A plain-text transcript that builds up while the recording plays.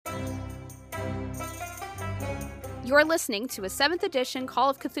You're listening to a 7th edition Call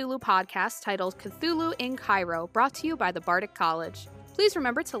of Cthulhu podcast titled Cthulhu in Cairo, brought to you by the Bardic College. Please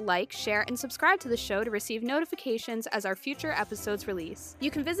remember to like, share, and subscribe to the show to receive notifications as our future episodes release. You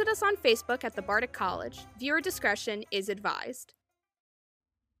can visit us on Facebook at the Bardic College. Viewer discretion is advised.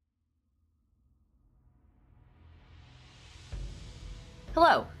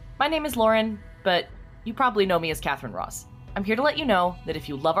 Hello, my name is Lauren, but you probably know me as Catherine Ross. I'm here to let you know that if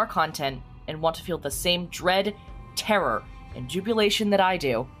you love our content and want to feel the same dread, terror, and jubilation that I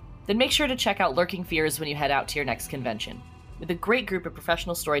do, then make sure to check out Lurking Fears when you head out to your next convention. With a great group of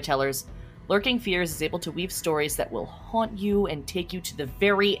professional storytellers, Lurking Fears is able to weave stories that will haunt you and take you to the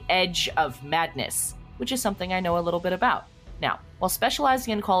very edge of madness, which is something I know a little bit about. Now, while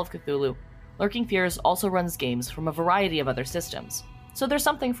specializing in Call of Cthulhu, Lurking Fears also runs games from a variety of other systems. So there's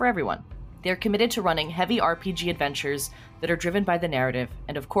something for everyone. They're committed to running heavy RPG adventures that are driven by the narrative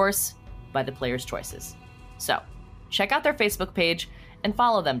and, of course, by the player's choices. So, check out their Facebook page and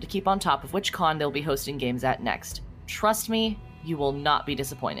follow them to keep on top of which con they'll be hosting games at next. Trust me, you will not be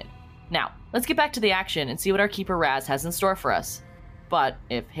disappointed. Now, let's get back to the action and see what our Keeper Raz has in store for us. But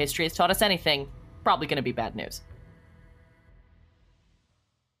if history has taught us anything, probably going to be bad news.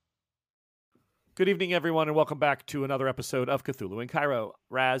 Good evening, everyone, and welcome back to another episode of Cthulhu in Cairo.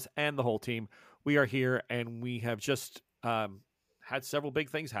 Raz and the whole team, we are here, and we have just had several big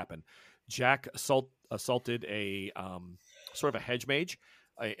things happen. Jack assaulted a sort of a hedge mage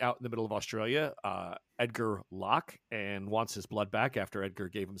out in the middle of Australia, Edgar Locke, and wants his blood back after Edgar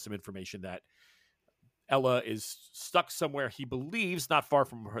gave him some information that Ella is stuck somewhere he believes not far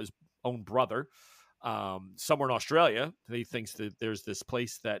from his own brother, somewhere in Australia. He thinks that there's this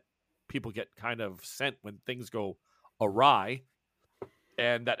place that people get kind of sent when things go awry,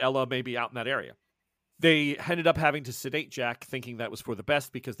 and that Ella may be out in that area. They ended up having to sedate Jack, thinking that was for the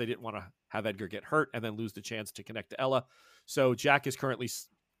best because they didn't want to have Edgar get hurt and then lose the chance to connect to Ella. So Jack is currently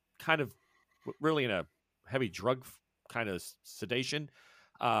kind of really in a heavy drug kind of sedation,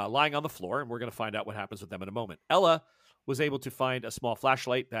 lying on the floor, and we're going to find out what happens with them in a moment. Ella was able to find a small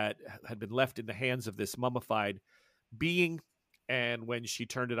flashlight that had been left in the hands of this mummified being, and when she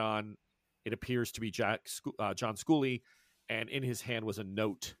turned it on, it appears to be John Schooley, and in his hand was a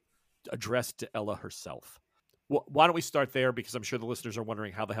note addressed to Ella herself. Why don't we start there, because I'm sure the listeners are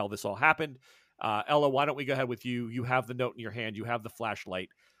wondering how the hell this all happened. Ella, why don't we go ahead with you? You have the note in your hand. You have the flashlight.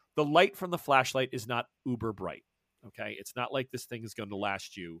 The light from the flashlight is not uber bright, okay? It's not like this thing is going to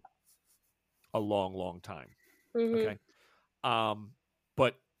last you a long, long time, okay?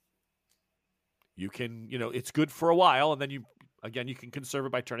 But you can, it's good for a while, and then you can conserve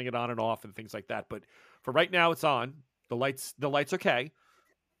it by turning it on and off and things like that. But for right now, it's on. The light's okay.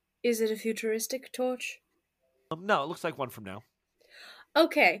 Is it a futuristic torch? No, it looks like one from now.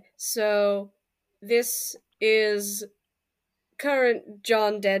 Okay, so this is current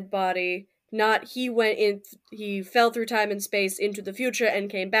John dead body. Not he fell through time and space into the future and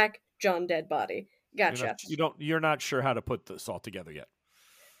came back. John dead body. Gotcha. You're not sure how to put this all together yet.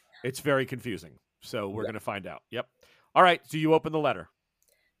 It's very confusing. So we're going to find out. Yep. All right. Do you open the letter?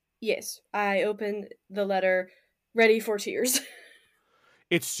 Yes, I open the letter, ready for tears.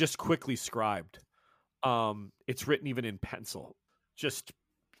 It's just quickly scribed. It's written even in pencil, just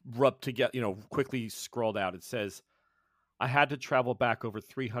rubbed together, quickly scrawled out. It says, "I had to travel back over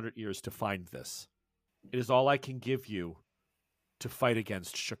 300 years to find this. It is all I can give you to fight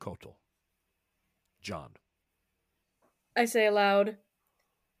against Shakotl. John." I say aloud,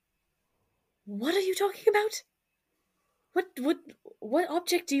 "What are you talking about? What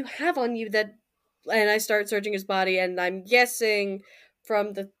object do you have on you that..." And I start searching his body, and I'm guessing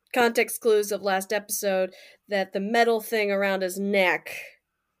from the context clues of last episode that the metal thing around his neck,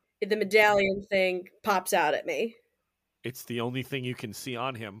 the medallion thing, pops out at me. It's the only thing you can see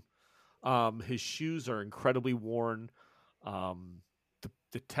on him. His shoes are incredibly worn.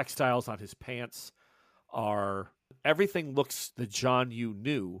 The textiles on his pants are... Everything looks the John you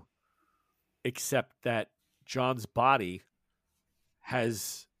knew, except that John's body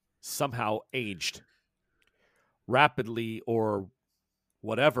has somehow aged rapidly, or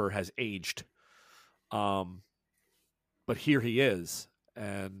whatever has aged. But here he is,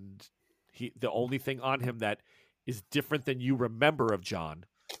 and the only thing on him that is different than you remember of John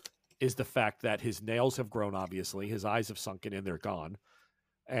is the fact that his nails have grown, obviously. His eyes have sunken in, they're gone.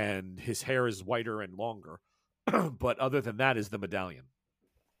 And his hair is whiter and longer. But other than that is the medallion.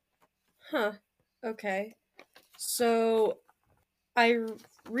 Huh. Okay. So I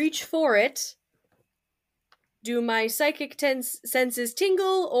reach for it. Do my psychic senses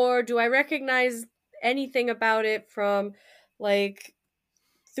tingle, or do I recognize anything about it from, like,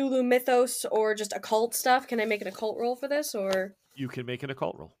 Cthulhu mythos or just occult stuff? Can I make an occult roll for this, or? You can make an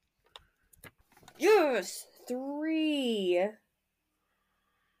occult roll. Yes! 3.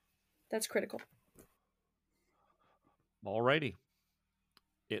 That's critical. Alrighty.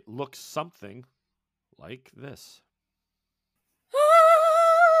 It looks something like this.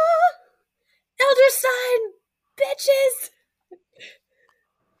 Elder sign, bitches!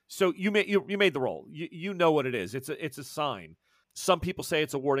 So you made the roll. You know what it is. It's a sign. Some people say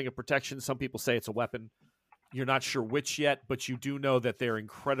it's a warding of protection. Some people say it's a weapon. You're not sure which yet, but you do know that they're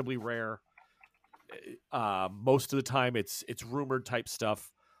incredibly rare. Most of the time, it's rumored type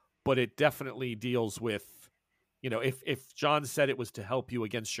stuff, but it definitely deals with, if John said it was to help you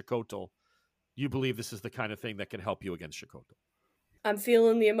against Shakotl, you believe this is the kind of thing that can help you against Shakotl. I'm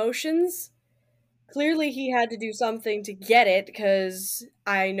feeling the emotions. Clearly, he had to do something to get it, because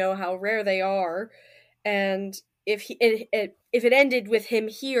I know how rare they are. And if it ended with him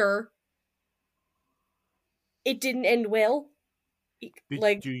here, it didn't end well.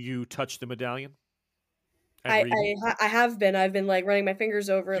 Do you touch the medallion? I have been. I've been running my fingers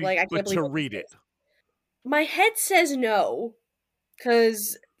over it. I can't believe to read it. My head says no,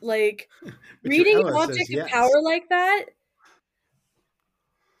 because reading an object of power like that,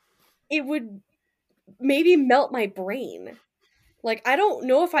 it would maybe melt my brain. I don't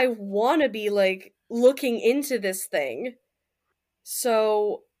know if I want to be looking into this thing.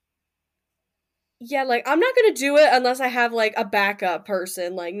 So yeah, I'm not gonna do it unless I have a backup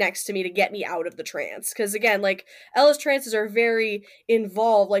person next to me to get me out of the trance. Because again, Ella's trances are very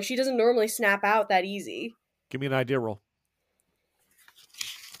involved. She doesn't normally snap out that easy. Give me an idea roll.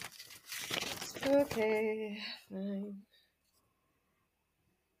 Okay, fine.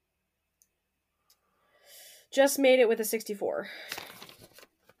 Just made it with a 64.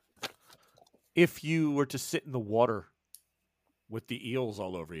 If you were to sit in the water with the eels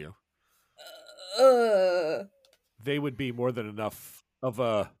all over you, they would be more than enough of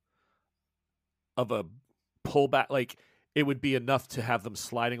a pullback. It would be enough to have them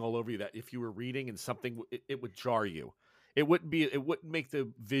sliding all over you, that if you were reading and something, it would jar you. It wouldn't make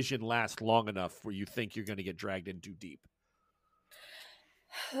the vision last long enough where you think you're going to get dragged in too deep.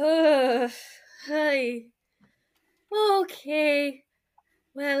 Hi. Okay.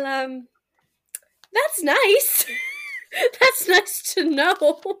 Well, that's nice. That's nice to know.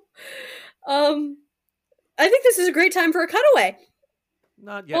 I think this is a great time for a cutaway.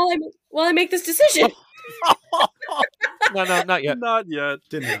 Not yet. While I make this decision. No, not yet. Not yet.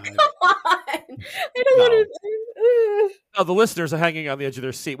 Denied. Come on. I don't want to. No, the listeners are hanging on the edge of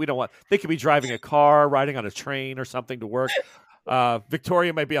their seat. They could be driving a car, riding on a train or something to work.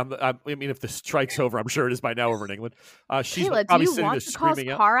 Victoria might be on the. If the strike's over, I'm sure it is by now over in England. She's Kayla, probably do you sitting want there to cause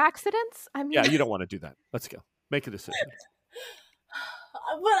screaming car accidents? Yeah, you don't want to do that. Let's go. Make a decision.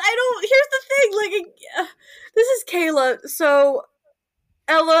 But I don't. Here's the thing. This is Kayla. So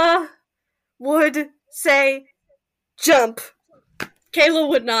Ella would say jump. Kayla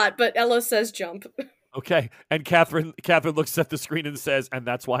would not, but Ella says jump. Okay, and Catherine looks at the screen and says, "And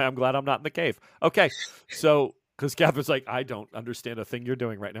that's why I'm glad I'm not in the cave." Okay, so because Catherine's like, "I don't understand a thing you're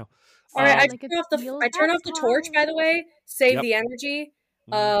doing right now." All right, I turn off the torch. By the way, save the energy.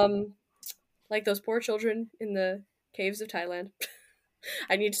 Like those poor children in the caves of Thailand.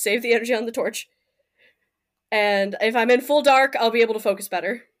 I need to save the energy on the torch. And if I'm in full dark, I'll be able to focus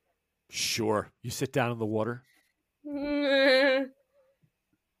better. Sure. You sit down in the water.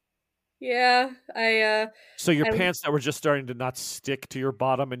 Yeah, So your pants that were just starting to not stick to your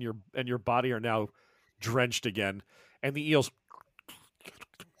bottom and your body are now drenched again, and the eels,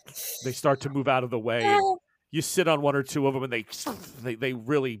 they start to move out of the way. And you sit on one or two of them, and they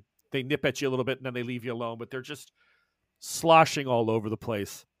nip at you a little bit, and then they leave you alone. But they're just sloshing all over the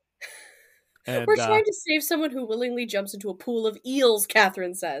place. And, we're trying to save someone who willingly jumps into a pool of eels,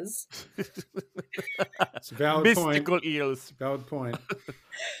 Catherine says. It's a valid Mystical point. eels. Valid point.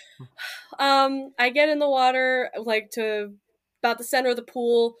 I get in the water, to about the center of the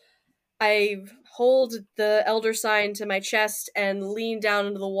pool. I hold the elder sign to my chest and lean down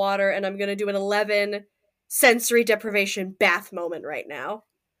into the water, and I'm going to do an 11 sensory deprivation bath moment right now.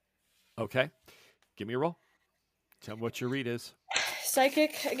 Okay. Give me a roll. Tell me what your read is.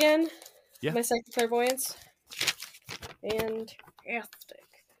 Psychic again? Yeah. My psychic clairvoyance. Fantastic.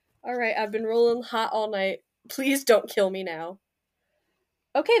 Alright, I've been rolling hot all night. Please don't kill me now.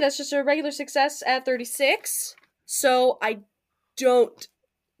 Okay, that's just a regular success at 36. So I don't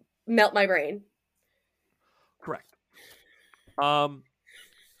melt my brain. Correct.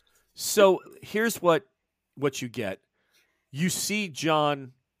 So here's what you get. You see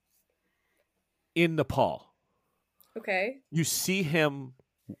John in Nepal. Okay. You see him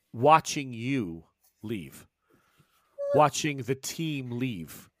watching you leave, watching the team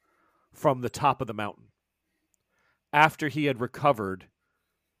leave from the top of the mountain after he had recovered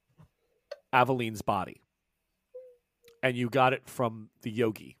Aveline's body. And you got it from the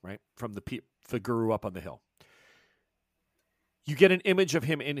yogi, right? From the guru up on the hill. You get an image of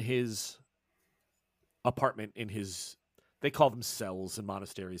him in his apartment, they call them cells in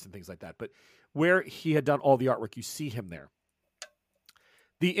monasteries and things like that. But where he had done all the artwork, you see him there.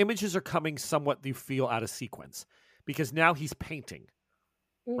 The images are coming somewhat, you feel, out of sequence because now he's painting,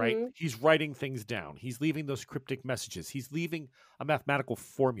 right? He's writing things down. He's leaving those cryptic messages. He's leaving a mathematical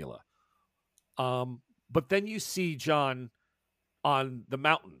formula. But then you see John on the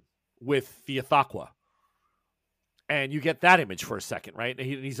mountain with the Ithaqua. And you get that image for a second, right? And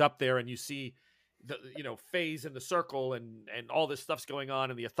he's up there and you see the phase in the circle and all this stuff's going on,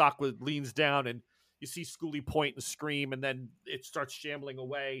 and the Ithaqua leans down and you see Schoolie point and scream, and then it starts shambling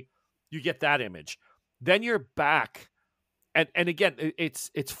away. You get that image. Then you're back, and again, it's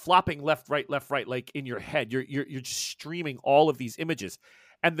flopping left, right, like in your head. You're just streaming all of these images,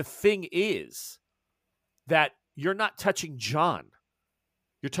 and the thing is that you're not touching John.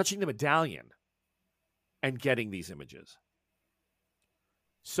 You're touching the medallion and getting these images.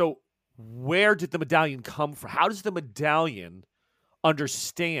 So where did the medallion come from? How does the medallion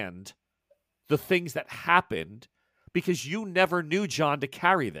understand the things that happened? Because you never knew John to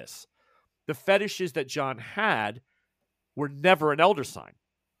carry this. The fetishes that John had were never an elder sign,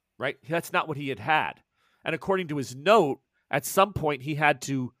 right? That's not what he had. And according to his note, at some point he had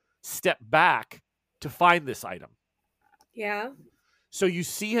to step back to find this item. Yeah. So you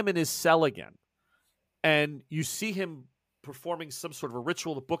see him in his cell again, and you see him performing some sort of a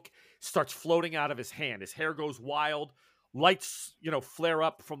ritual. The book starts floating out of his hand. His hair goes wild. Lights, flare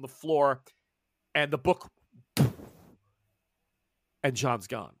up from the floor, and the book, and John's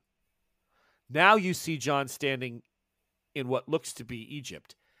gone. Now you see John standing in what looks to be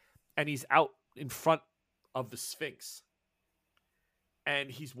Egypt, and he's out in front of the Sphinx. And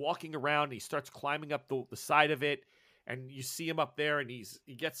he's walking around, and he starts climbing up the side of it, and you see him up there, and he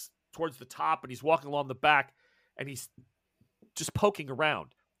gets towards the top, and he's walking along the back, and he's just poking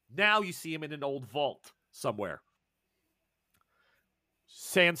around. Now you see him in an old vault somewhere.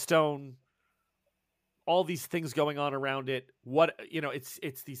 Sandstone, all these things going on around it.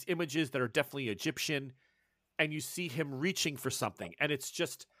 It's these images that are definitely Egyptian, and you see him reaching for something, and it's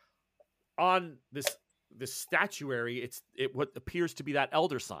just on this statuary. It's what appears to be that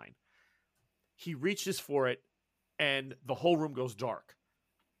elder sign. He reaches for it, and the whole room goes dark.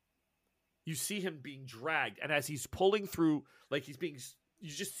 You see him being dragged, and as he's pulling through, you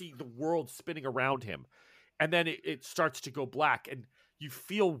just see the world spinning around him, and then it starts to go black, and you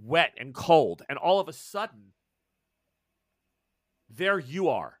feel wet and cold, and all of a sudden, there you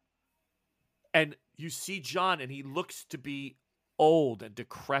are, and you see John, and he looks to be old and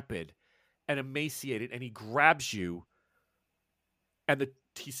decrepit and emaciated, and he grabs you, and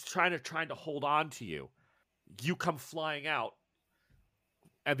he's trying to hold on to you. You come flying out,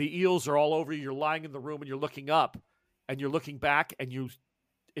 and the eels are all over you. You're lying in the room, and you're looking up, and you're looking back, and you're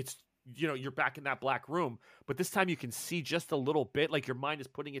back in that black room. But this time you can see just a little bit, like your mind is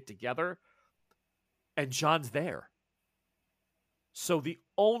putting it together, and John's there. So the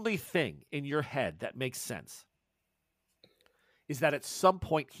only thing in your head that makes sense is that at some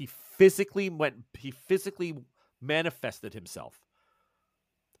point he physically manifested himself,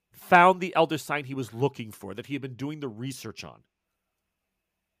 found the elder sign he was looking for, that he had been doing the research on,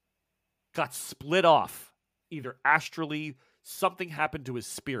 got split off, either astrally, something happened to his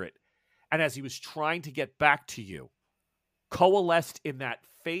spirit, and as he was trying to get back to you, coalesced in that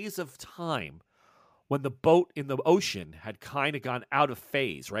phase of time when the boat in the ocean had kind of gone out of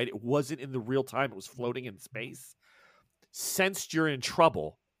phase, right? It wasn't in the real time, it was floating in space. Sensed you're in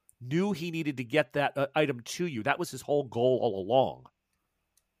trouble, knew he needed to get that item to you. That was his whole goal all along.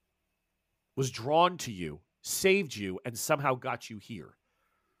 Was drawn to you, saved you, and somehow got you here.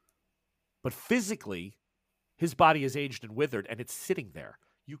 But physically, his body is aged and withered, and it's sitting there.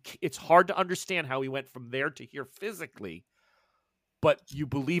 It's hard to understand how he went from there to here physically, but you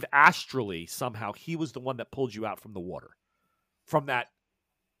believe astrally somehow he was the one that pulled you out from the water, from that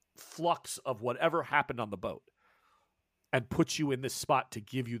flux of whatever happened on the boat, and put you in this spot to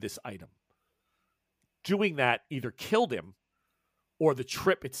give you this item. Doing that either killed him, or the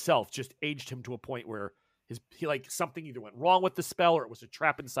trip itself just aged him to a point where something either went wrong with the spell, or it was a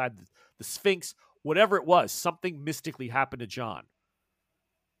trap inside the Sphinx. Whatever it was, something mystically happened to John,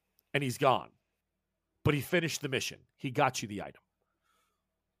 and he's gone. But he finished the mission. He got you the item.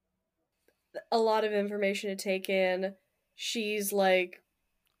 A lot of information to take in. She's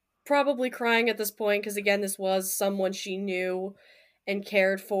probably crying at this point because, again, this was someone she knew and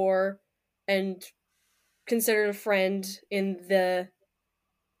cared for and considered a friend in the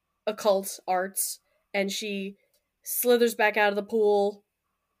occult arts. And she slithers back out of the pool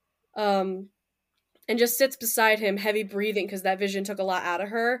and just sits beside him, heavy breathing because that vision took a lot out of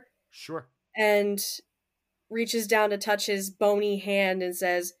her. Sure. And reaches down to touch his bony hand and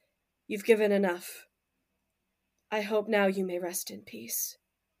says, "You've given enough. I hope now you may rest in peace."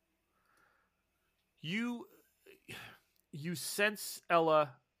 You sense,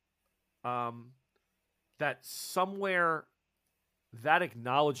 Ella, that somewhere that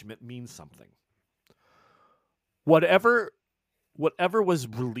acknowledgement means something. Whatever was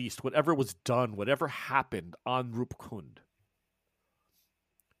released, whatever was done, whatever happened on Rupkund,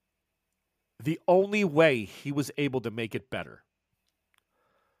 the only way he was able to make it better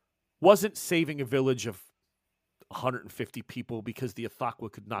wasn't saving a village of 150 people because the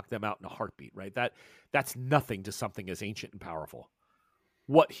Athakwa could knock them out in a heartbeat, right? That's nothing to something as ancient and powerful.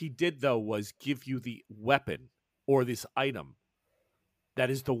 What he did, though, was give you the weapon or this item that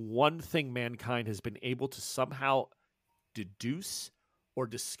is the one thing mankind has been able to somehow deduce or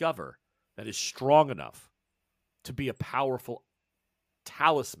discover that is strong enough to be a powerful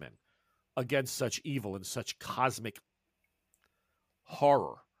talisman against such evil and such cosmic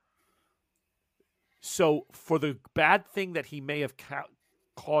horror. So for the bad thing that he may have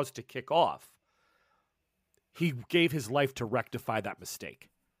caused to kick off, he gave his life to rectify that mistake.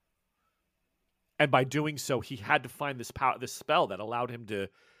 And by doing so, he had to find this spell that allowed him to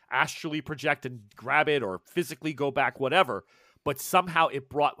astrally project and grab it or physically go back, whatever. But somehow it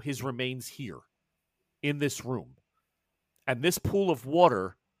brought his remains here in this room. And this pool of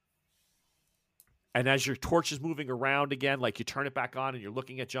water, and as your torch is moving around again, like you turn it back on and you're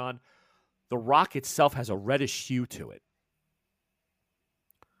looking at John, the rock itself has a reddish hue to it.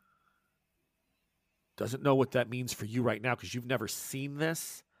 Doesn't know what that means for you right now because you've never seen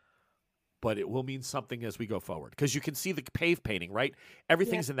this, but it will mean something as we go forward. Because you can see the cave painting, right?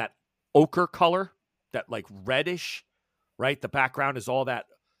 Everything's in that ochre color, that like reddish, right? The background is all that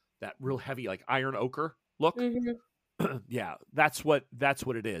real heavy, like iron ochre look. Mm-hmm. Yeah, that's what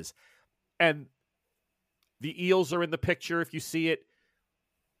it is. And the eels are in the picture if you see it.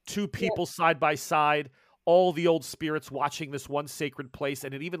 Two people side by side, all the old spirits watching this one sacred place,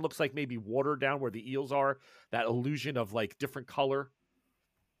 and it even looks like maybe water down where the eels are, that illusion of like different color.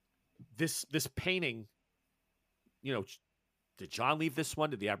 This painting, you know, did John leave this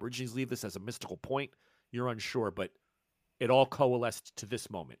one? Did the Aborigines leave this as a mystical point? You're unsure, but it all coalesced to this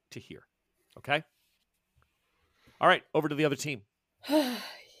moment, to here. Okay? All right, over to the other team.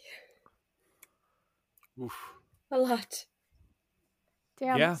 Oof. A lot.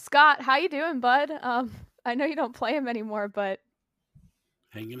 Damn. Yeah. Scott, how you doing, bud? I know you don't play him anymore, but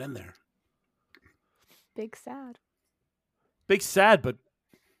hanging in there. Big sad, but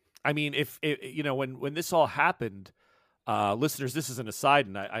I mean, if you know, when this all happened, listeners, this is an aside,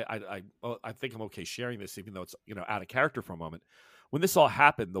 and I think I'm okay sharing this, even though it's, you know, out of character for a moment. When this all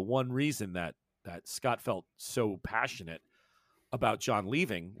happened, the one reason that Scott felt so passionate about John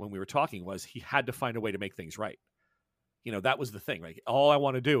leaving when we were talking was he had to find a way to make things right. You know, that was the thing. Like, all I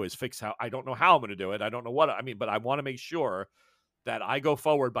want to do is fix how. I don't know how I'm going to do it. I don't know what. I mean, but I want to make sure that I go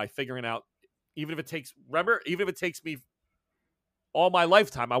forward by figuring out, even if it takes me all my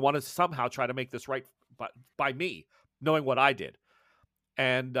lifetime, I want to somehow try to make this right by me, knowing what I did.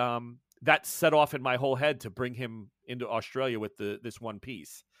 And that set off in my whole head to bring him into Australia with this one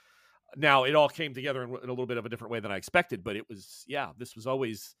piece. Now, it all came together in a little bit of a different way than I expected, but it was, this was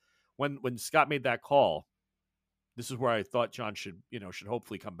always, when Scott made that call, this is where I thought John should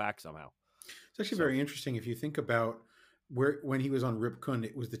hopefully come back somehow. It's actually very interesting if you think about when he was on Ripkund,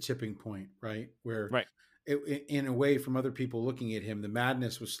 it was the tipping point, right? Where in a way, from other people looking at him, the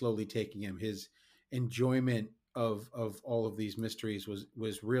madness was slowly taking him. His enjoyment of all of these mysteries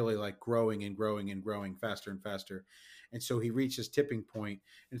was really like growing and growing and growing faster and faster. And so he reached his tipping point,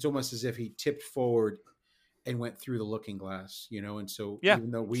 and it's almost as if he tipped forward and went through the looking glass, you know? And so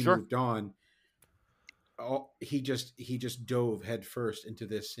even though we moved on, he just dove headfirst into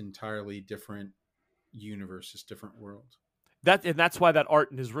this entirely different universe, this different world. That's why that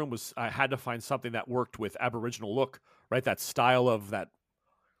art in his room was. I had to find something that worked with Aboriginal look, right? That style of that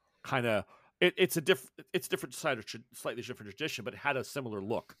kind of. It's different slightly different tradition, but it had a similar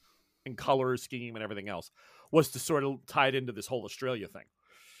look in color scheme and everything else. Was to sort of tie it into this whole Australia thing.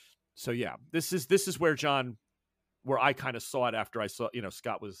 So yeah, this is where I kind of saw it after I saw, you know,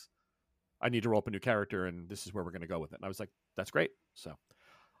 Scott was. I need to roll up a new character, and this is where we're going to go with it. And I was like, that's great. So,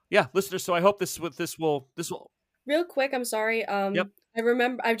 yeah, listeners. So I hope this will. Real quick, I'm sorry. Yep.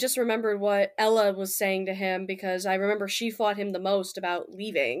 I just remembered what Ella was saying to him, because I remember she fought him the most about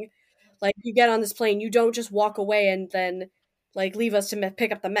leaving. Like, you get on this plane, you don't just walk away and then, like, leave us to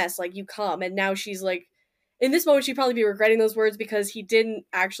pick up the mess. Like, you come. And now she's like, in this moment, she'd probably be regretting those words, because he didn't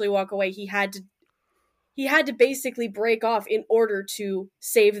actually walk away. He had to basically break off in order to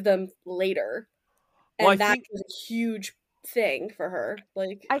save them later. And Well, that was a huge thing for her.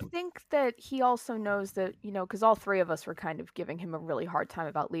 Like, I think that he also knows that, because all three of us were kind of giving him a really hard time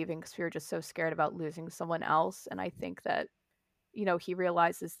about leaving, because we were just so scared about losing someone else. And I think that, he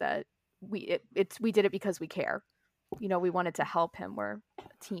realizes that we did it because we care. We wanted to help him. We're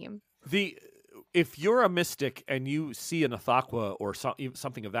a team. If you're a mystic and you see an Athaqua or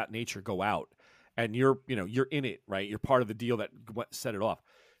something of that nature go out, and you're in it, right? You're part of the deal that set it off.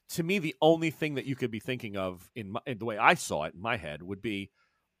 To me, the only thing that you could be thinking of in the way I saw it in my head would be,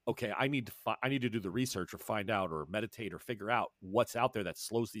 okay, I need to do the research or find out or meditate or figure out what's out there that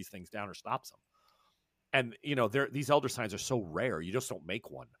slows these things down or stops them. And these elder signs are so rare, you just don't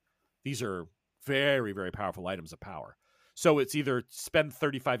make one. These are very, very powerful items of power. So it's either spend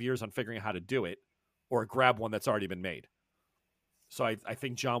 35 years on figuring out how to do it, or grab one that's already been made. So I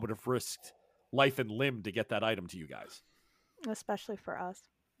think John would have risked life and limb to get that item to you guys, especially for us.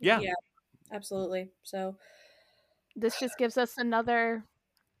 Yeah, absolutely. So this just gives us another.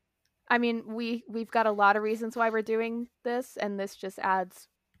 I mean, we've got a lot of reasons why we're doing this, and this just adds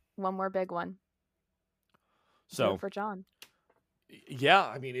one more big one. So for John. Yeah,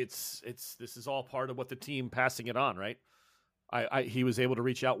 I mean, it's this is all part of what the team passing it on, right? He was able to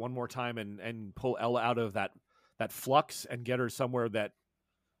reach out one more time and pull Ella out of that flux and get her somewhere that.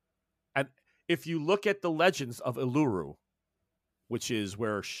 And if you look at the legends of Uluru, which is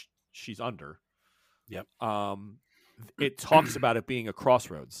where she's under, yep, it talks about it being a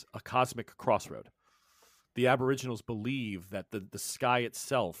crossroads, a cosmic crossroad. The Aboriginals believe that the sky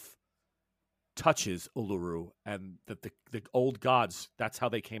itself touches Uluru, and that the old gods, that's how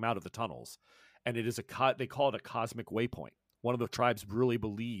they came out of the tunnels. And it is they call it a cosmic waypoint. One of the tribes really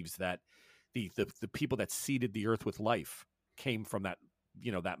believes that the people that seeded the earth with life came from that,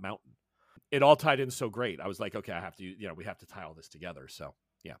 that mountain. It all tied in so great. I was like, okay, we have to tie all this together. So,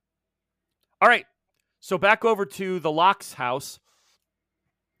 yeah. All right. So back over to the Locke's house.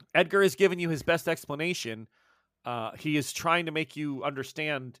 Edgar has given you his best explanation. He is trying to make you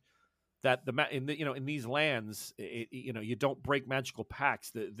understand that in these lands, you don't break magical pacts.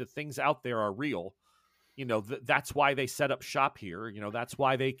 The things out there are real. That's why they set up shop here. That's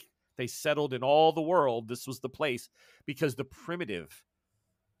why they settled in all the world. This was the place, because the primitive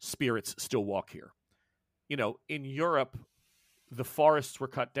spirits still walk here. In Europe, the forests were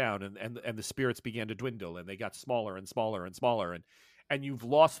cut down and the spirits began to dwindle, and they got smaller and smaller and smaller, and you've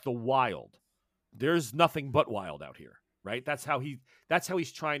lost the wild. There's nothing but wild out here, right? That's how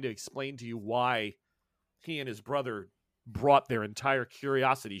he's trying to explain to you why he and his brother brought their entire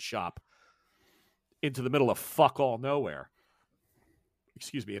curiosity shop into the middle of fuck all nowhere.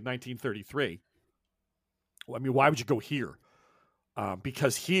 Excuse me, in 1933. I mean, why would you go here?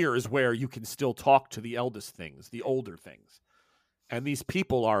 Because here is where you can still talk to the eldest things, the older things. And these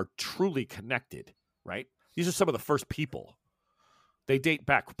people are truly connected, right? These are some of the first people. They date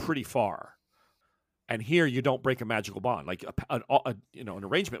back pretty far. And here you don't break a magical bond. Like an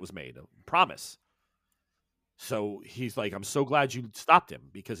arrangement was made, a promise. So he's like, I'm so glad you stopped him,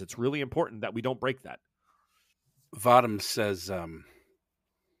 because it's really important that we don't break that. Vadam says,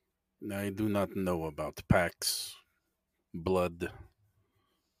 I do not know about pacts, blood,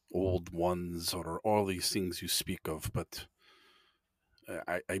 old ones, or all these things you speak of, but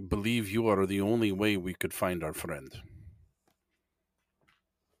I believe you are the only way we could find our friend.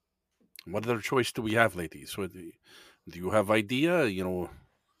 What other choice do we have, ladies? Do you have idea?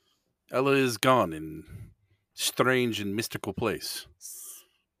 Ella is gone in strange and mystical place.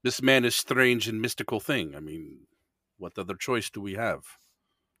 This man is strange and mystical thing. I mean, what other choice do we have?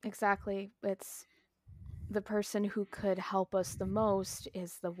 Exactly. It's the person who could help us the most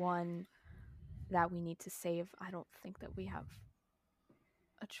is the one that we need to save. I don't think that we have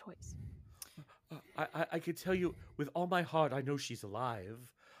a choice. I can tell you with all my heart, I know she's alive.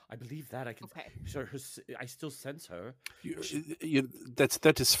 I believe that. I can. Okay. I still sense her.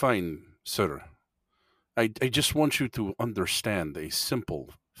 That is fine, sir. I just want you to understand a simple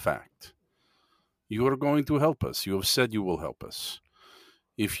fact. You are going to help us. You have said you will help us.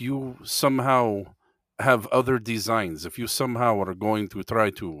 If you somehow have other designs, if you somehow are going to try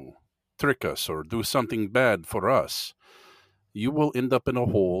to trick us or do something bad for us, you will end up in a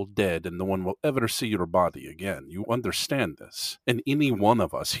hole dead, and no one will ever see your body again. You understand this. And any one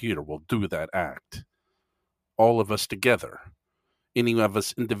of us here will do that act. All of us together. any of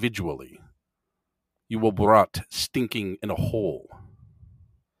us individually. You will rot stinking in a hole.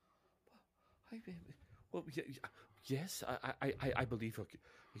 Well, yes, I believe you.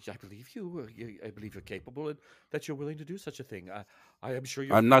 I believe you. I believe you're capable and that you're willing to do such a thing. I am sure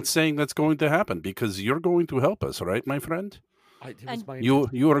you're. I'm not saying that's going to happen because you're going to help us, right, my friend?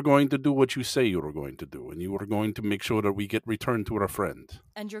 You are going to do what you say you are going to do, and you are going to make sure that we get returned to our friend.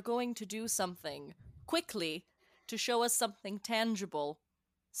 And you're going to do something quickly to show us something tangible,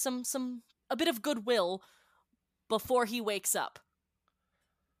 a bit of goodwill before he wakes up.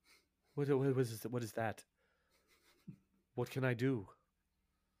 What is that? What can I do?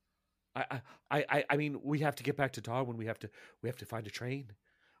 I mean, we have to get back to Darwin. We have to find a train.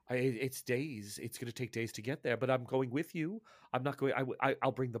 It's days. It's going to take days to get there. But I'm going with you. I'm not going.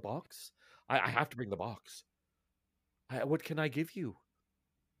 I'll bring the box. I have to bring the box. What can I give you?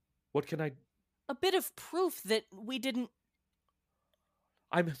 What can I? A bit of proof that we didn't.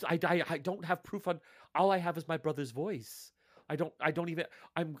 I don't have proof on. All I have is my brother's voice. I don't even.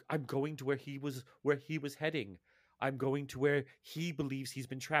 I'm going to where he was heading. I'm going to where he believes he's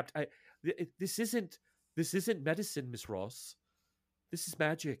been trapped. This isn't medicine, Miss Ross. This is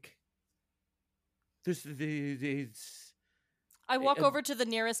magic. I walk over to the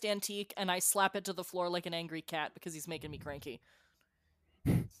nearest antique and I slap it to the floor like an angry cat because he's making me cranky.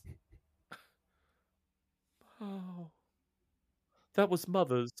 Oh, that was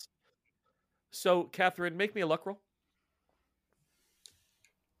Mother's. So, Catherine, make me a luck roll.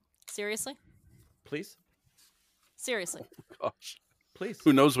 Seriously? Please? Seriously. Oh, gosh. Please.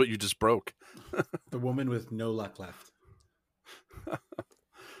 Who knows what you just broke? The woman with no luck left.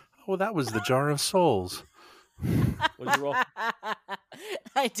 Oh, that was the Jar of Souls. What'd you roll?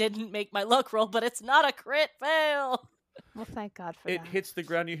 I didn't make my luck roll, but it's not a crit fail. Well, thank God for that. It hits the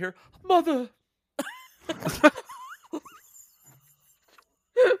ground, you hear, Mother!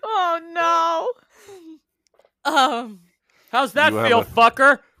 Oh, no! How's that You feel, have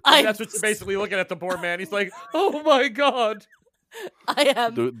fucker? That's what you're basically looking at the poor man. He's like, oh my God. I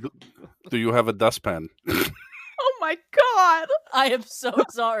am... Do you have a dustpan? Oh my God! I am so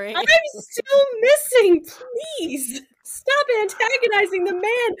sorry. I'm still missing. Please stop antagonizing the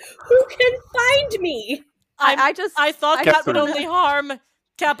man who can find me. I thought that would Catherine. only harm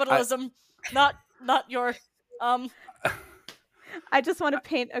capitalism, not your I just want to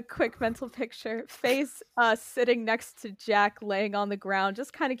paint a quick mental picture. Faye's sitting next to Jack, laying on the ground,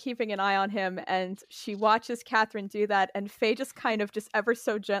 just kind of keeping an eye on him, and she watches Catherine do that, and Faye just kind of, just ever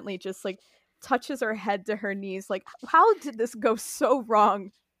so gently, just like touches her head to her knees. Like, how did this go so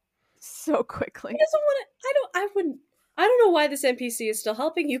wrong so quickly? He doesn't want to. I don't know why this NPC is still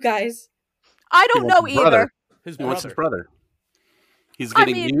helping you guys. I don't know either. His He wants brother. his brother. He's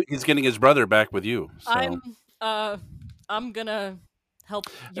getting he's getting his brother back with you. So. I'm gonna help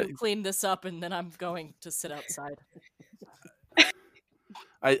you clean this up, and then I'm going to sit outside.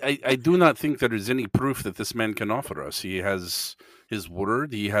 I do not think there is any proof that this man can offer us. He has his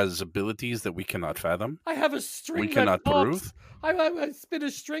word. He has abilities that we cannot fathom. I have a string We that cannot talks. prove. I spin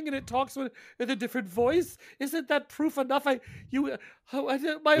a string and it talks with a different voice. Isn't that proof enough? My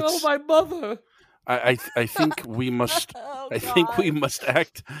mother. I think we must. Oh, I think we must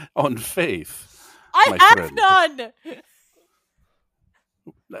act on faith. I my have friend. none.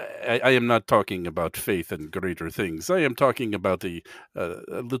 I am not talking about faith in greater things. I am talking about a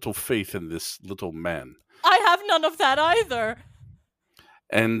little faith in this little man. I have none of that either.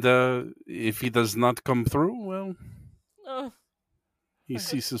 And if he does not come through, well, he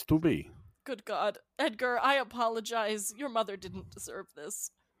ceases to be. Good God, Edgar, I apologize. Your mother didn't deserve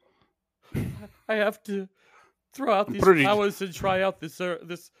this. I have to throw out these flowers and try out this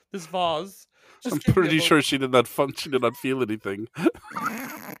vase. I'm pretty sure she did not She did not feel anything.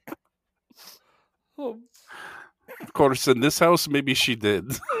 Oh. Of course, in this house, maybe she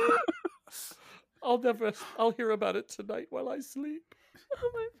did. I'll hear about it tonight while I sleep.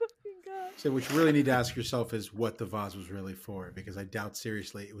 Oh my fucking God. So what you really need to ask yourself is what the vase was really for, because I doubt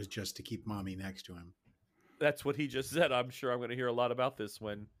seriously it was just to keep mommy next to him. That's what he just said. I'm sure I'm going to hear a lot about this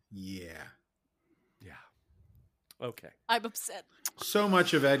when... Yeah. Okay. I'm upset. So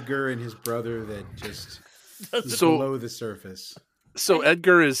much of Edgar and his brother that just is below the surface. So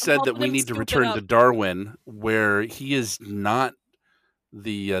Edgar has said that helping we him need to scoop it return up. to Darwin, where he is not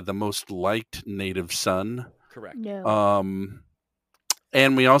the most liked native son. Correct. No.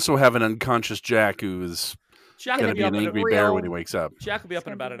 And we also have an unconscious Jack who's Jack going will to be be up an in angry a, bear when he wakes up. Jack will be up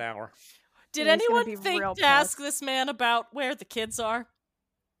in about an hour. Did Yeah, he's gonna anyone be think real to ask pissed. this man about where the kids are?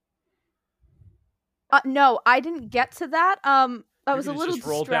 No, I didn't get to that. I was a You're little just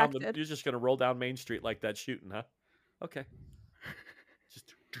roll down distracted. you're just going to roll down Main Street like that shooting, huh? Okay.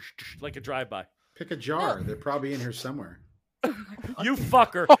 like a drive-by. Pick a jar. They're probably in here somewhere. You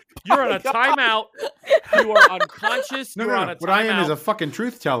fucker. You're on a timeout. You are unconscious. No, You're on a What I am timeout. is a fucking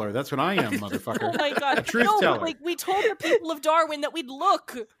truth teller. That's what I am, motherfucker. Oh my god. A truth teller. Like we told the people of Darwin that we'd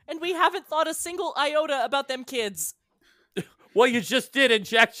look, and we haven't thought a single iota about them kids. Well, you just did, and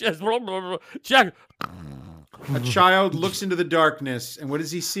Jack just... Jack... A child looks into the darkness, and what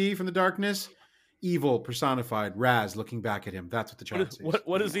does he see from the darkness? Evil personified. Raz looking back at him. That's what the child sees.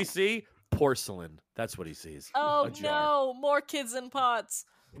 What does he see? Porcelain. That's what he sees. Oh A jar. no, more kids in pots.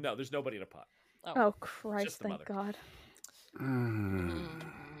 No, there's nobody in a pot. Oh Christ! Just the Thank mother. God.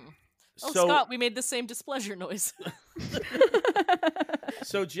 Oh, So, Scott, we made the same displeasure noise.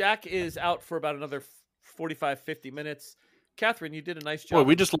 so Jack is out for about another 45, 50 minutes. Catherine, you did a nice job. Well,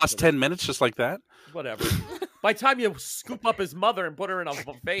 we just lost 10 minutes just like that? Whatever. By the time you scoop up his mother and put her in a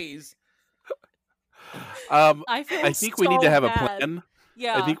vase. I think we need to have bad. a plan.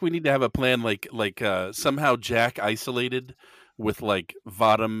 Yeah. I think we need to have a plan like somehow Jack isolated with like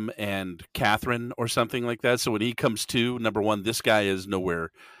Vadam and Catherine or something like that. So when he comes to, number one, this guy is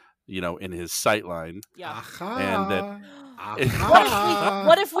nowhere, in his sight line. Yeah. And that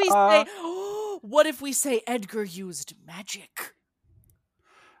What if we say what if we say Edgar used magic?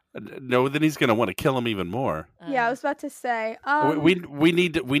 no, then he's going to want to kill him even more. Yeah, I was about to say. We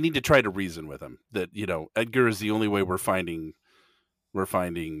need to try to reason with him that Edgar is the only way we're finding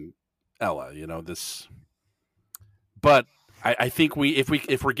Ella. This, but I think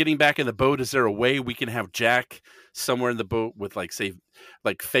if we're getting back in the boat, is there a way we can have Jack somewhere in the boat with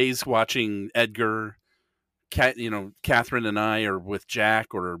Faye's watching Edgar, Catherine and I are with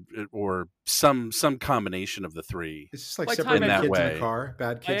Jack, or some combination of the three. It's just like By separating time kids in way. the car.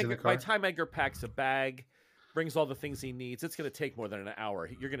 Bad kids in the car. By the time Edgar packs a bag, brings all the things he needs, it's going to take more than an hour.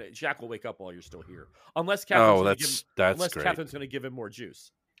 Jack will wake up while you're still here, unless Catherine's great. Catherine's going to give him more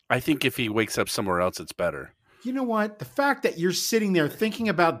juice. I think if he wakes up somewhere else, it's better. You know what? The fact that you're sitting there thinking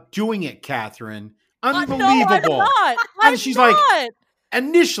about doing it, Catherine, No, unbelievable. I'm not. And she's I'm like, not.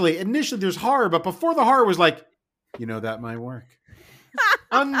 Initially there's horror, but before the horror was like, that might work.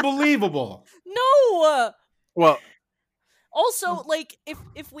 Unbelievable. No. Well, Also,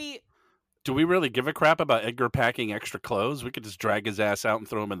 if we do we really give a crap about Edgar packing extra clothes? We could just drag his ass out and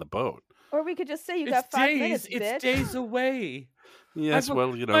throw him in the boat. Or we could just say you got 5 minutes, bitch. It's days away. Yes,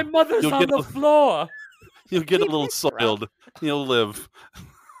 my mother's on the floor. You'll get a little soiled. You'll live.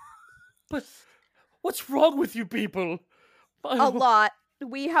 But what's wrong with you people? A lot.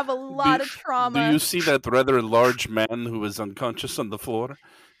 We have a lot of trauma. Do you see that rather large man who is unconscious on the floor?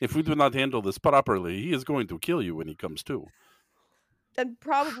 If we do not handle this properly, he is going to kill you when he comes to. And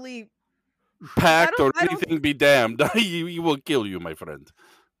probably packed or anything be damned. He will kill you, my friend.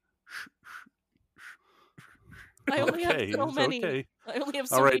 I only have so many. Okay. I only have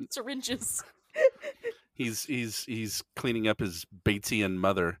so many syringes. He's cleaning up his Batesian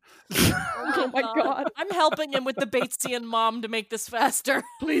mother. Oh my god. I'm helping him with the Batesian mom to make this faster.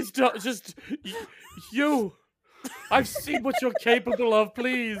 Please don't. Just you. I've seen what you're capable of.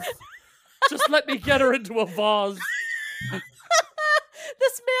 Please, just let me get her into a vase.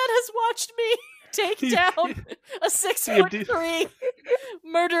 This man has watched me take down a 6'3"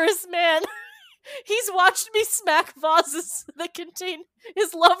 murderous man. He's watched me smack vases that contain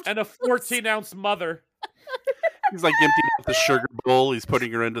his loved and a 14-ounce mother. He's like emptying out the sugar bowl. He's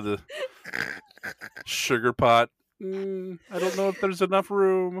putting her into the sugar pot. I don't know if there's enough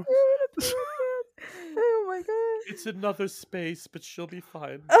room. Oh my god! It's another space, but she'll be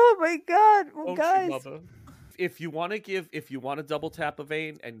fine. Oh my god, well, guys! guys. If you want to double tap a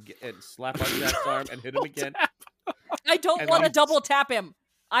vein and slap on Jack's arm and hit him again, I don't want to double tap him.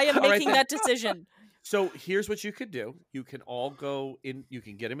 I am making that decision. So here's what you could do. You can all go in. You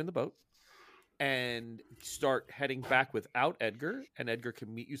can get him in the boat and start heading back without Edgar, and Edgar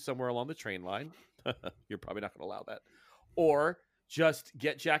can meet you somewhere along the train line. You're probably not going to allow that. Or just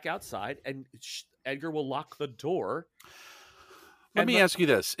get Jack outside, and Edgar will lock the door. Let me ask you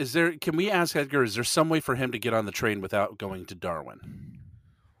this: Can we ask Edgar? Is there some way for him to get on the train without going to Darwin?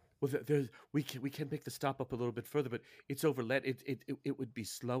 Well, we can make the stop up a little bit further, but it's overlet. It would be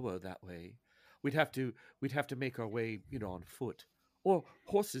slower that way. We'd have to make our way, on foot or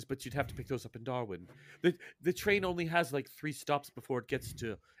horses, but you'd have to pick those up in Darwin. The train only has like 3 stops before it gets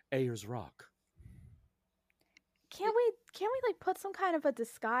to Ayers Rock. Can't we put some kind of a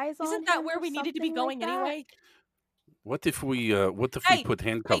disguise on? Isn't that where we needed to be going anyway? What if we put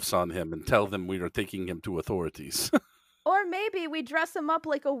handcuffs on him and tell them we are taking him to authorities? Or maybe we dress him up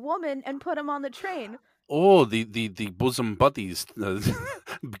like a woman and put him on the train. Oh, the bosom buddies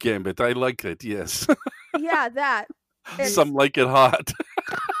gambit. I like it. Yes. Yeah, that. Some like it hot.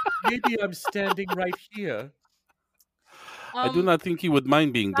 maybe I'm standing right here. I do not think he would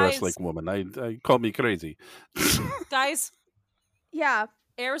mind being dressed guys. like a woman. I call me crazy. Guys, Yeah.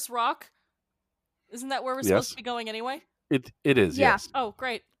 Ayers Rock? Isn't that where we're Yes. supposed to be going anyway? It is, Yeah. yes. Oh,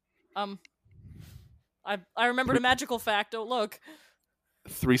 great. I remembered a magical fact. Oh, look.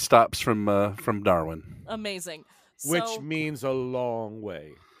 3 stops from Darwin. Amazing. Which means a long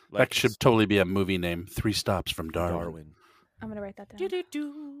way. That should totally be a movie name. 3 stops from Darwin. I'm going to write that down.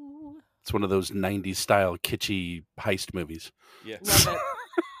 Do-do-do. It's one of those 90s style kitschy heist movies. Yeah. Love it.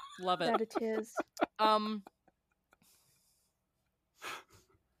 Love it. That it is.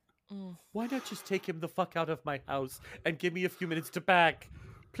 Why not just take him the fuck out of my house and give me a few minutes to pack?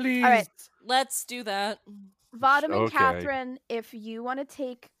 Please. All right. Let's do that. Vadam and Okay. Catherine, if you want to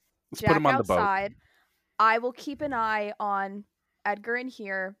take Let's Jack put him on the boat. outside, I will keep an eye on Edgar in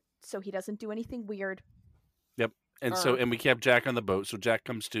here so he doesn't do anything weird. Yep. And we kept Jack on the boat. So Jack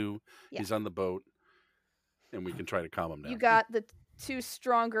comes to, he's on the boat, and we can try to calm him down. You got the 2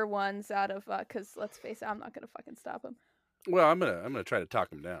 stronger ones out of, because let's face it, I'm not going to fucking stop him. Well, I'm gonna try to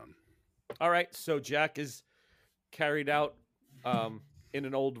talk him down. All right, so Jack is carried out in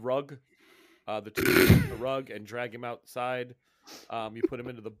an old rug. The 2 take the rug and drag him outside. You put him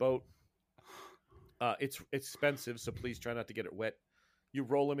into the boat. It's expensive, so please try not to get it wet. You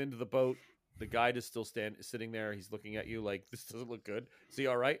roll him into the boat. The guide is still sitting there. He's looking at you like, this doesn't look good. Is he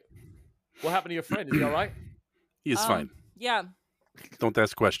all right? What happened to your friend? Is he all right? He is fine. Yeah. Don't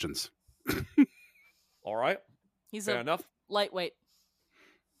ask questions. All right. He's Fair enough. lightweight.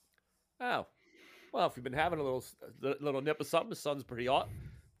 Oh. Well, if you've been having a little nip of something, the sun's pretty hot.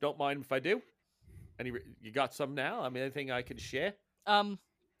 Don't mind if I do. You got some now? I mean, anything I can share?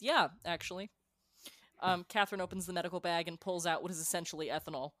 Yeah, actually. Catherine opens the medical bag and pulls out what is essentially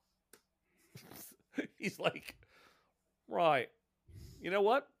ethanol. He's like, right. You know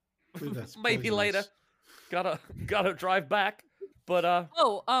what? That's Maybe poisonous. later. Gotta drive back. But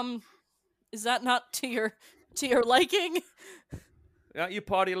is that not to your liking? yeah, you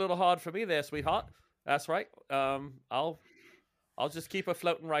party a little hard for me there, sweetheart. That's right. I'll just keep her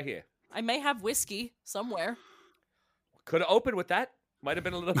floating right here. I may have whiskey somewhere. Could have opened with that. Might have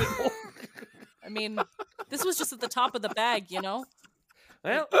been a little bit more. I mean, this was just at the top of the bag, you know?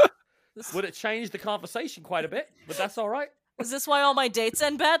 Well, would it change the conversation quite a bit? But that's all right. Is this why all my dates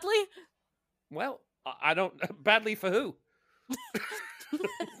end badly? Well, I don't... Badly for who?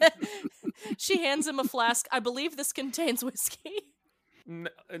 She hands him a flask. I believe this contains whiskey.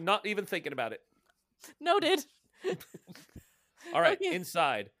 Not even thinking about it. Noted. All right, Okay.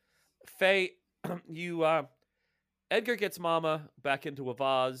 Inside. Faye, Edgar gets Mama back into a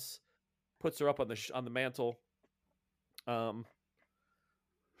vase, puts her up on the mantle.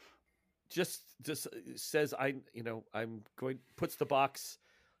 Just says, I'm going, puts the box,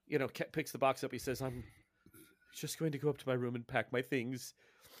 picks the box up. He says, I'm just going to go up to my room and pack my things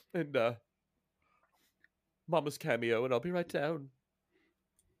and Mama's cameo, and I'll be right down.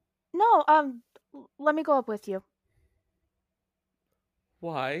 No, let me go up with you.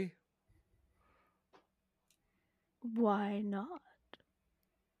 Why? Why not?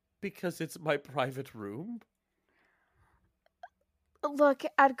 Because it's my private room. Look,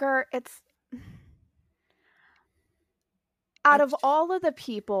 Edgar, it's... Out of all of the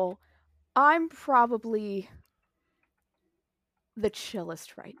people, I'm probably the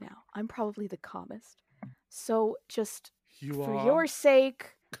chillest right now. I'm probably the calmest. So just for your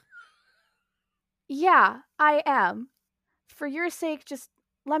sake... Yeah, I am. For your sake, just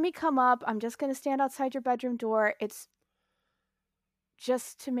let me come up. I'm just going to stand outside your bedroom door. It's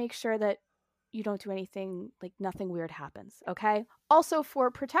just to make sure that you don't do anything, like nothing weird happens, okay? Also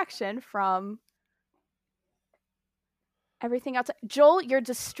for protection from everything outside. Joel, you're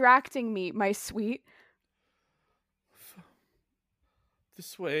distracting me, my sweet.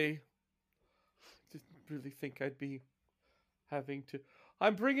 This way. Didn't really think I'd be having to...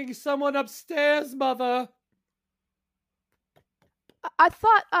 I'm bringing someone upstairs, Mother! I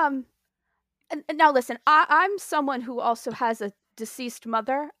thought, and now listen, I'm someone who also has a deceased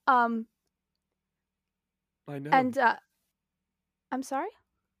mother, I know. and, I'm sorry?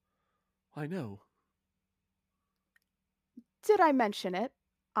 I know. Did I mention it?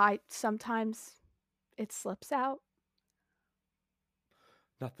 Sometimes it slips out.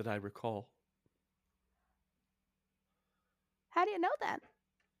 Not that I recall. How do you know that?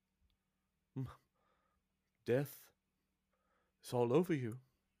 Death is all over you.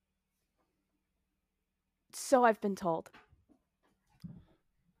 So I've been told.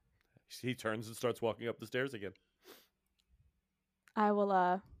 He turns and starts walking up the stairs again. I will,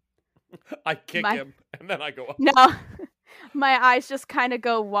 I kick him, and then I go up. No. My eyes just kind of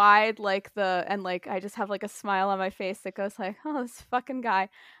go wide, and I just have like a smile on my face that goes like, "Oh, this fucking guy,"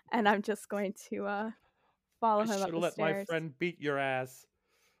 and I'm just going to follow I him up should the have let my stairs. friend beat your ass.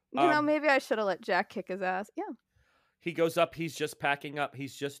 Maybe I should have let Jack kick his ass. Yeah. He goes up. He's just packing up.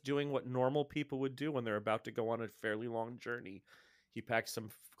 He's just doing what normal people would do when they're about to go on a fairly long journey. He packs some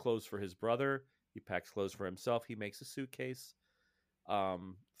clothes for his brother. He packs clothes for himself. He makes a suitcase,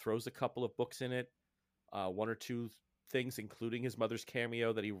 throws a couple of books in it, one or two things, including his mother's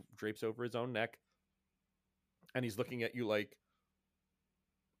cameo that he drapes over his own neck. And he's looking at you like,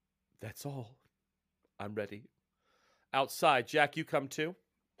 that's all. I'm ready. Outside, Jack, you come too.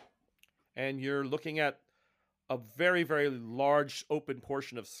 And you're looking at a very, very large open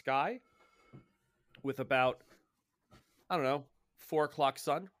portion of sky with about, 4 o'clock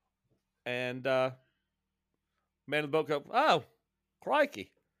sun. And man of the boat go, oh,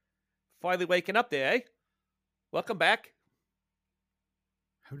 crikey. Finally waking up there, eh? Welcome back.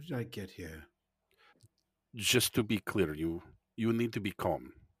 How did I get here? Just to be clear, you need to be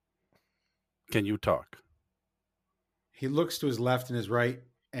calm. Can you talk? He looks to his left and his right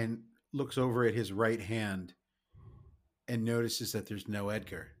and looks over at his right hand and notices that there's no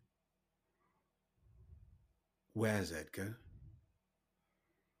Edgar. Where's Edgar?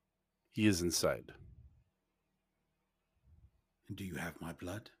 He is inside. And do you have my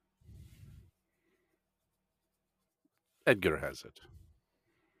blood? Edgar has it.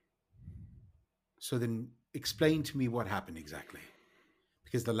 So then explain to me what happened exactly.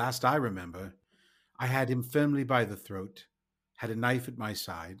 Because the last I remember, I had him firmly by the throat, had a knife at my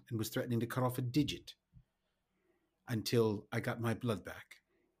side, and was threatening to cut off a digit until I got my blood back.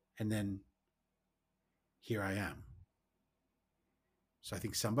 And then here I am. So I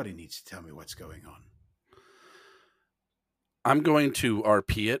think somebody needs to tell me what's going on. I'm going to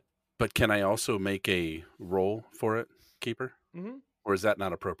RP it, but can I also make a roll for it, Keeper? Mm-hmm. Or is that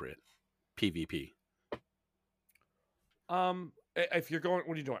not appropriate? PvP. If you're going,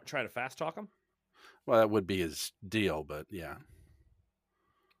 what are you doing? Trying to fast talk him? Well, that would be his deal, but yeah.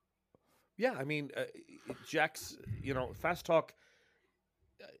 Yeah, I mean, Jack's, fast talk.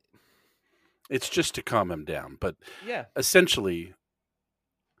 It's just to calm him down, but yeah, essentially,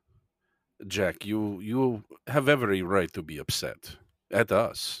 Jack, you have every right to be upset at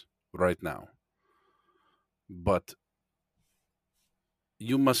us right now. But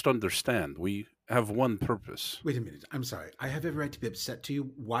you must understand, we have one purpose. Wait a minute. I'm sorry. I have every right to be upset to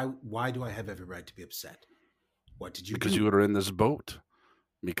you. Why do I have every right to be upset? What did you Because do? you were in this boat.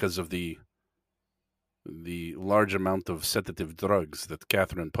 Because of the large amount of sedative drugs that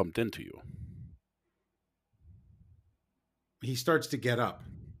Catherine pumped into you. He starts to get up.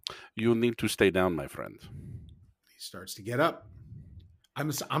 You need to stay down, my friend. He starts to get up.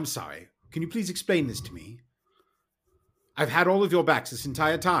 I'm sorry. Can you please explain this to me? I've had all of your backs this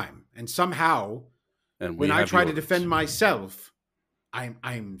entire time, and somehow, when I try to defend myself,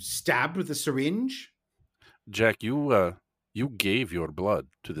 I'm stabbed with a syringe. Jack, you gave your blood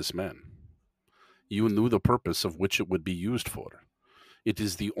to this man. You knew the purpose of which it would be used for. It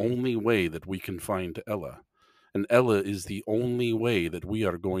is the only way that we can find Ella. And Ella is the only way that we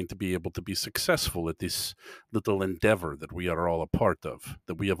are going to be able to be successful at this little endeavor that we are all a part of,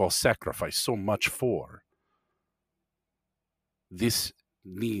 that we have all sacrificed so much for. This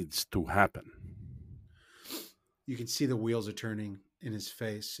needs to happen. You can see the wheels are turning in his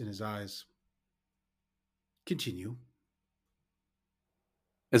face, in his eyes. Continue.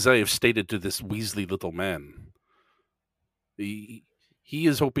 As I have stated to this Weasley little man, he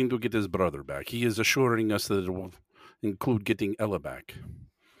is hoping to get his brother back. He is assuring us that it will include getting Ella back.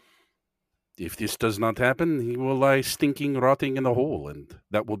 If this does not happen, he will lie stinking, rotting in a hole, and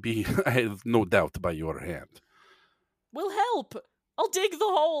that will be, I have no doubt, by your hand. We'll help. I'll dig the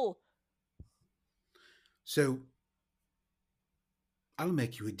hole. So, I'll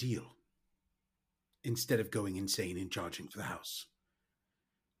make you a deal. Instead of going insane and charging for the house.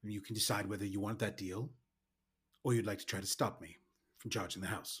 You can decide whether you want that deal, or you'd like to try to stop me from charging the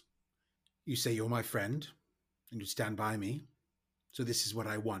house. You say you're my friend, and you stand by me. So this is what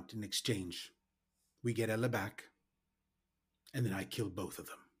I want in exchange. We get Ella back, and then I kill both of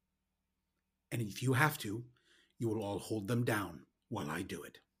them. And if you have to, you will all hold them down while I do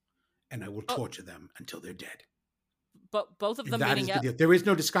it. And I will torture them until they're dead. But both of them that meaning is the deal. There is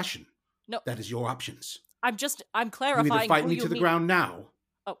no discussion. No. That is your options. I'm clarifying. You either fight me to the ground now,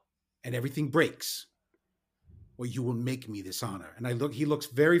 oh, and everything breaks, or you will make me this honor. And he looks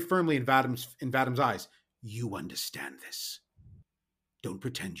very firmly in Vadim's eyes. You understand this. Don't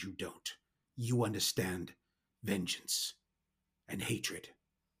pretend you don't. You understand vengeance and hatred.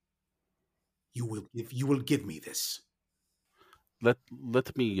 You will give me this. let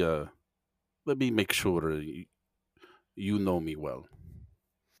me make sure you know me well.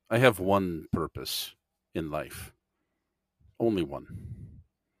 I have one purpose in life. Only one.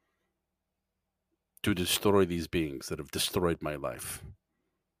 To destroy these beings that have destroyed my life.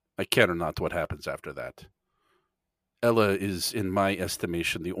 I care not what happens after that. Ella is, in my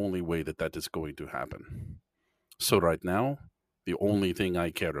estimation, the only way that is going to happen. So right now, the only thing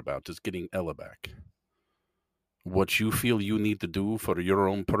I care about is getting Ella back. What you feel you need to do for your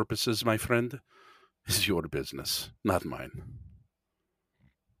own purposes, my friend, is your business, not mine.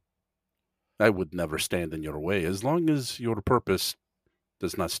 I would never stand in your way as long as your purpose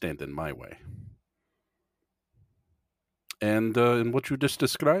does not stand in my way. And in what you just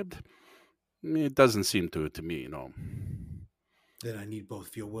described, it doesn't seem to me, no. Then I need both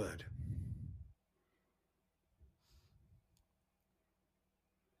of your word.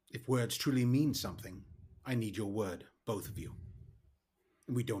 If words truly mean something, I need your word, both of you.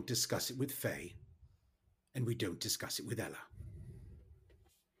 And we don't discuss it with Faye, and we don't discuss it with Ella.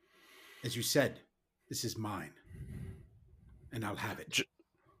 As you said, this is mine, and I'll have it.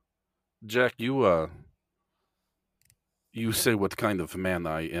 Jack, you say what kind of man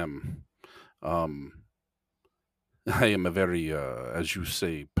I am. I am a very, as you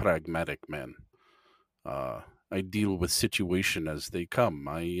say, pragmatic man. I deal with situation as they come.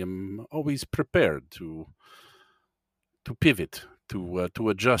 I am always prepared to pivot, to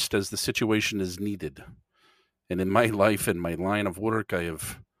adjust as the situation is needed. And in my life and my line of work, I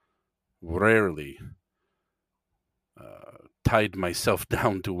have rarely tied myself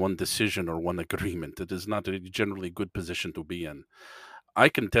down to one decision or one agreement. It is not a generally good position to be in. I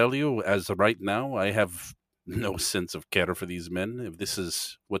can tell you, as of right now, I have no sense of care for these men. If this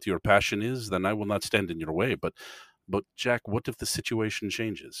is what your passion is, then I will not stand in your way. But Jack, what if the situation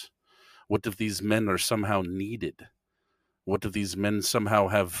changes? What if these men are somehow needed? What if these men somehow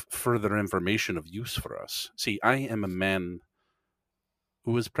have further information of use for us? See, I am a man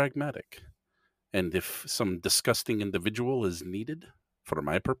who is pragmatic. And if some disgusting individual is needed for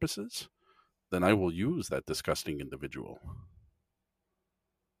my purposes, then I will use that disgusting individual.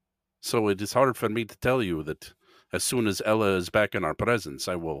 So it is hard for me to tell you that as soon as Ella is back in our presence,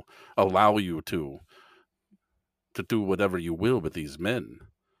 I will allow you to do whatever you will with these men.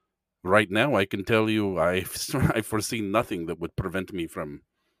 Right now, I can tell you I foresee nothing that would prevent me from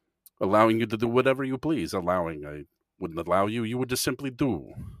allowing you to do whatever you please. I wouldn't allow you. You would just simply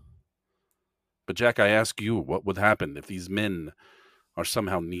do. But Jack, I ask you, what would happen if these men are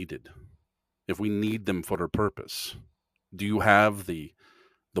somehow needed? If we need them for a purpose? Do you have the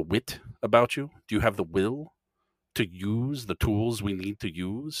wit about you? Do you have the will to use the tools we need to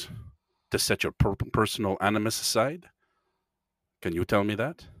use to set your personal animus aside? Can you tell me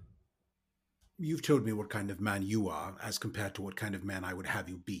that? You've told me what kind of man you are as compared to what kind of man I would have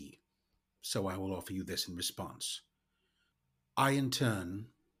you be. So I will offer you this in response. I, in turn,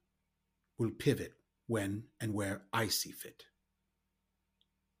 will pivot when and where I see fit.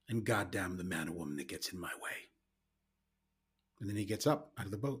 And goddamn the man or woman that gets in my way. And then he gets up out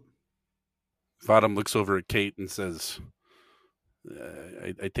of the boat. Vadam looks over at Kate and says,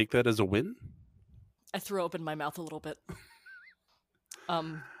 I take that as a win? I throw open my mouth a little bit.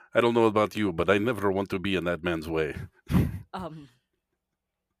 I don't know about you, but I never want to be in that man's way.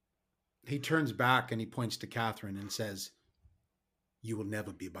 He turns back and he points to Catherine and says, "You will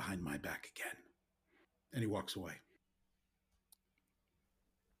never be behind my back again." And he walks away.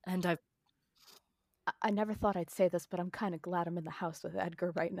 And I never thought I'd say this, but I'm kind of glad I'm in the house with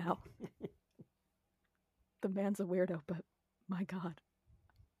Edgar right now. The man's a weirdo, but my God.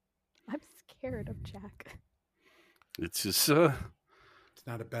 I'm scared of Jack. It's just... It's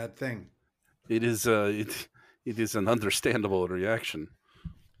not a bad thing. It is an understandable reaction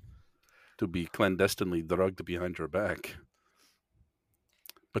to be clandestinely drugged behind your back.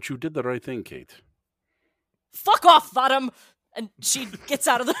 But you did the right thing, Kate. Fuck off, Vadam! And she gets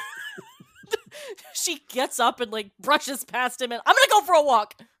out of the... She gets up and, brushes past him and, I'm gonna go for a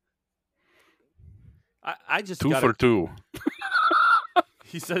walk! I just Two for two.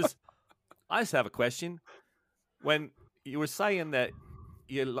 He says, I just have a question. When you were saying that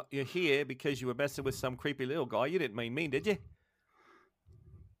you're here because you were messing with some creepy little guy, you didn't mean me, did you?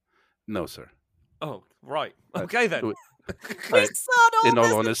 No, sir. Oh, right. Okay, then. In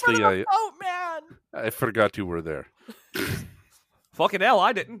all honesty, man! I forgot you were there. Fucking hell,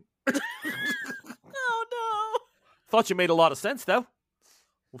 I didn't. Oh, no. Thought you made a lot of sense, though.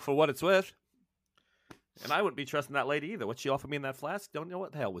 For what it's worth. And I wouldn't be trusting that lady either. What she offered me in that flask, don't know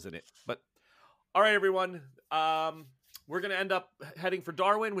what the hell was in it. But, all right, everyone. We're going to end up heading for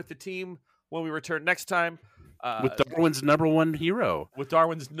Darwin with the team when we return next time. With Darwin's number one hero. With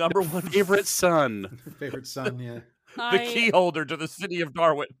Darwin's number one favorite son. Favorite son, yeah. The key holder to the city of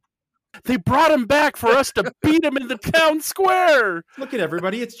Darwin. They brought him back for us to beat him in the town square. Look at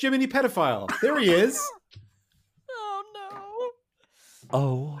everybody. It's Jiminy Pedophile. There he is. Oh, no.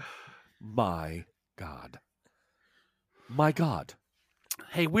 Oh, my God. My God.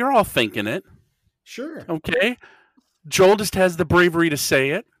 Hey, we're all thinking it. Sure. Okay. Joel just has the bravery to say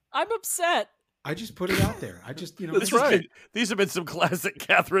it. I'm upset. I just put it out there. I just, That's right. These have been some classic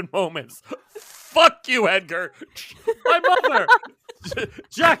Catherine moments. Fuck you, Edgar. My mother.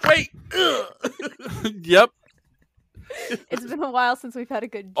 Jack, wait. Yep. It's been a while since we've had a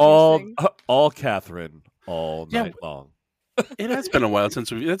good juicing. All Catherine, all night long. It has been a while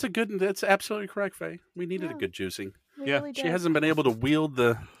since we. That's absolutely correct, Faye. We needed a good juicing. Really She hasn't been able to wield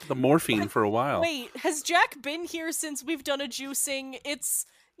the morphine for a while. Wait, has Jack been here since we've done a juicing? It's,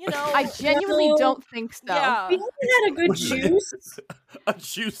 I genuinely don't think so. Yeah. We haven't had a good juice. A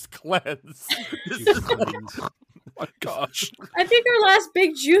juice cleanse. Oh my gosh. I think our last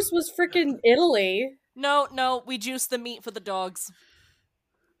big juice was freaking Italy. No, we juice the meat for the dogs.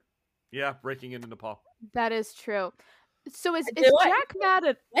 Yeah, breaking into Nepal. That is true. So is Do I? Jack mad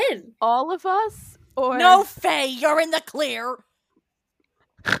at When? all of us? Or No, Faye, you're in the clear.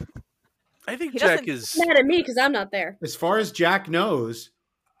 I think He Jack doesn't- is. Mad at me because I'm not there. As far as Jack knows,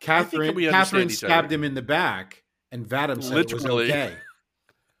 Catherine we understand each stabbed other. him in the back, and Vadim said it was Literally. okay.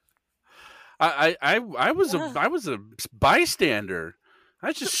 I was a bystander. I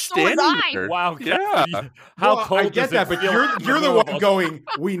was just So was standing I. there. Wow. Yeah. How Well, cold I get does that, it but feel you're in the middle one of going,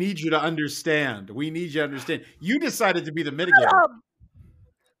 we need you to understand. We need you to understand. You decided to be the mitigator.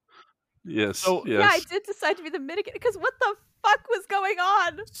 Yes. So- yes. Yeah, I did decide to be the mitigant because what the fuck was going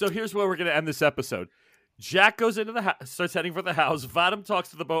on? So here's where we're going to end this episode. Jack goes into the house, starts heading for the house. Vadim talks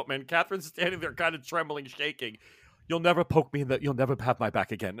to the boatman. Catherine's standing there kind of trembling, shaking. You'll never poke me in the... You'll never have my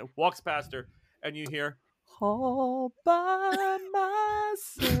back again. Walks past her, and you hear... All by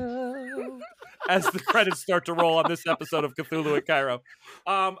myself. As the credits start to roll on this episode of Cthulhu in Cairo.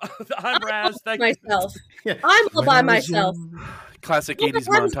 I'm Raz. Thank you. Myself. Yeah. I'm all by myself. Classic Well, 80s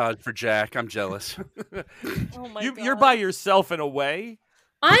I'm- montage for Jack. I'm jealous. Oh my god. You're by yourself in a way.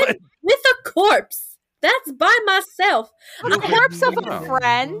 I'm with a corpse. That's by myself. A corpse of a Wow.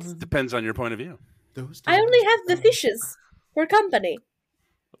 friend? Depends on your point of view. I only have the fishes for company.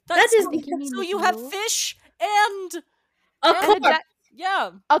 That is so you have fish and a And corpse.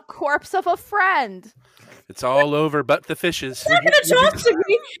 yeah. a corpse of a friend. It's all over but the fishes. He's not going to talk to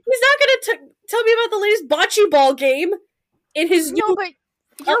me. He's not going to tell me about the latest bocce ball game in his No, new...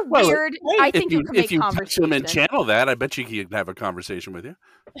 but you're well, weird. I think you can make if you touch conversation. him and channel that, I bet you can have a conversation with you.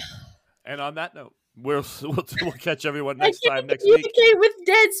 And on that note, we'll catch everyone I next can't time next week. communicate with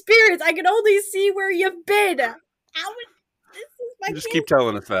dead spirits. I can only see where you've been. This is my Just game. keep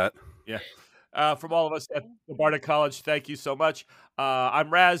telling us that. Yeah. From all of us at the Bardic College, thank you so much. I'm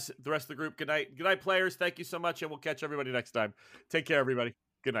Raz. The rest of the group, good night. Good night, players. Thank you so much, and we'll catch everybody next time. Take care, everybody.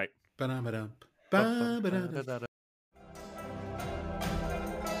 Good night. Ba-dum, ba-dum, ba-dum.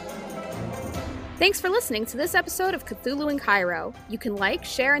 Thanks for listening to this episode of Cthulhu in Cairo. You can like,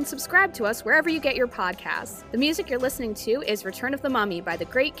 share, and subscribe to us wherever you get your podcasts. The music you're listening to is Return of the Mummy by the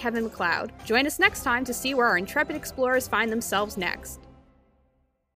great Kevin MacLeod. Join us next time to see where our intrepid explorers find themselves next.